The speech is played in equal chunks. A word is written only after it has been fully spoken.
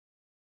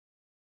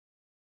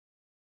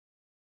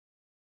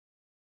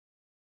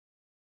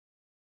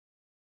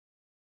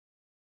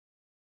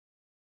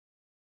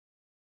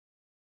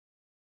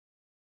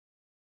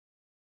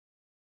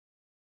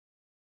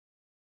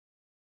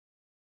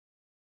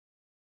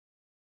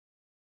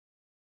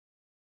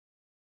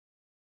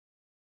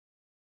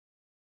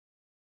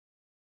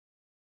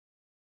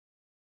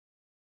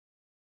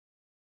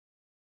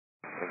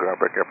ground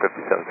Brickyard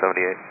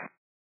 5778.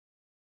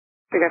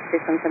 Brickyard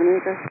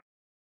 5778, sir.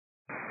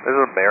 There's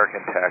an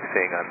American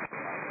taxiing on the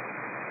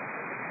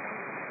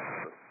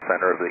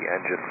center of the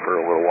engine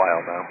for a little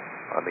while now,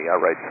 on the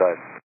right side.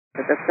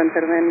 At the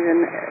center of the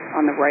engine,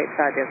 on the right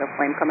side, there's a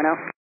flame coming out?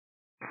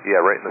 Yeah,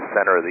 right in the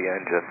center of the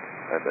engine,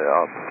 and the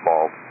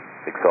small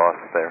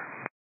exhaust there.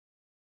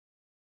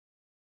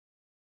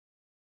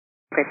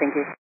 Okay, thank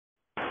you.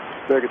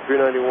 American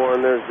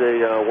 391, there's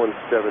a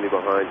 170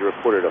 behind you.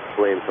 Reported a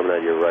flame coming out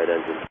of your right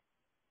engine.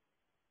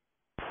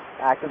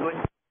 Actively?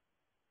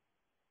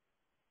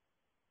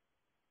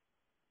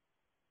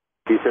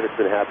 He said it's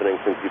been happening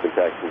since you've been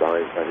taxiing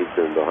behind. He's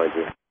been behind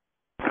you.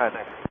 Alright,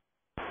 thanks.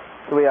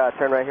 Can we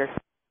turn right here?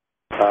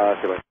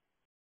 Okay, bye.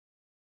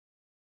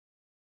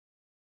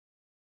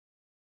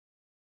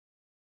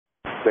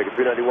 American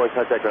 391,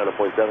 contact ground at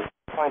point 7.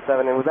 Point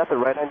 7, and was that the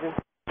right engine?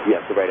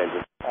 Yes, the right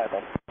engine. Alright,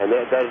 thanks. And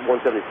that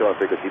 170 is still on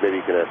frequency. Maybe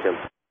you can ask him.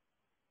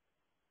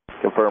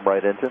 Confirm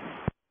right engine.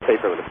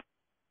 Affirmative.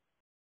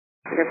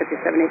 Brickyard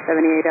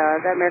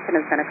 5778, that American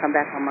is going to come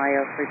back on my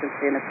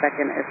frequency in a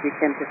second. If you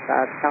can just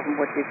tell him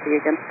what you see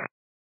again.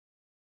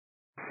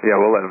 Yeah,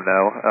 we'll let him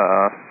know.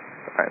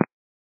 Alright.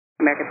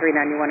 American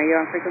 391, are you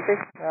on frequency?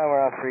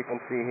 We're on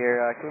frequency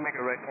here. Can we make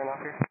a right turn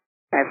off here?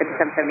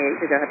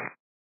 5778, go ahead.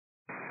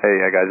 Hey,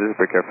 yeah, guys, this is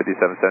Brickyard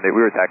 5778.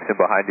 We were taxiing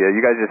behind you.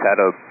 You guys just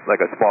had a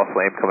small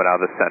flame coming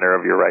out of the center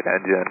of your right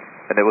engine,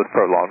 and it was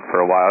prolonged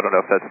for a while. I don't know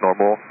if that's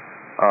normal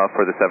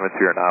for the 7-3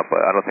 or not,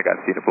 but I don't think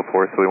I've seen it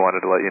before, so we wanted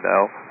to let you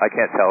know. I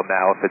can't tell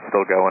now if it's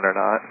still going or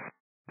not.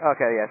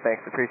 Okay, yeah,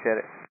 thanks. Appreciate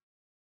it.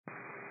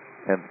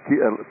 And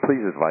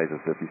please advise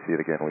us if you see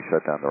it again, we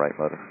shut down the right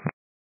motor.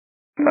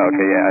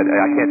 Okay, yeah,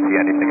 I can't see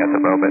anything at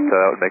the moment, so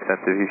that would make sense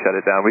if you shut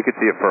it down. We could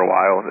see it for a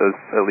while. It was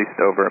at least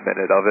over a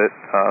minute of it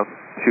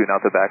shooting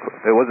out the back.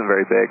 It wasn't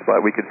very big,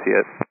 but we could see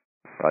it.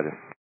 Roger.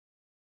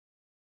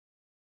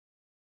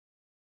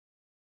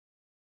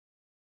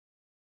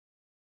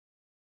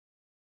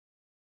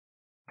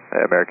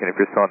 Hey, American, if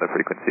you're still on the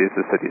frequency, this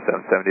is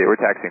 5778. We're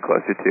taxiing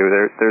closer to.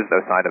 There's no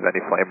sign of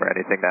any flame or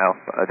anything now,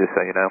 just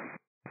so you know.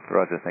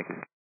 Roger, thank you.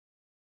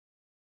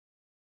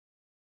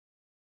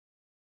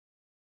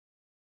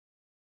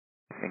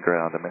 And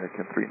ground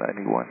American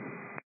 391.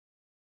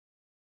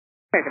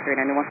 American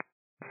 391.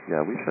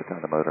 Yeah, we shut down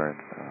the motor and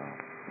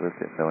there's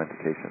no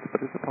indications.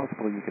 But is it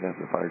possible you could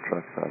have the fire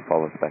trucks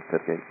follow us back to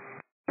the gate?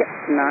 Yes,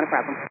 not a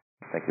problem.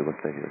 Thank you.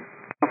 We'll stay here.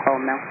 I'll call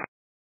him now.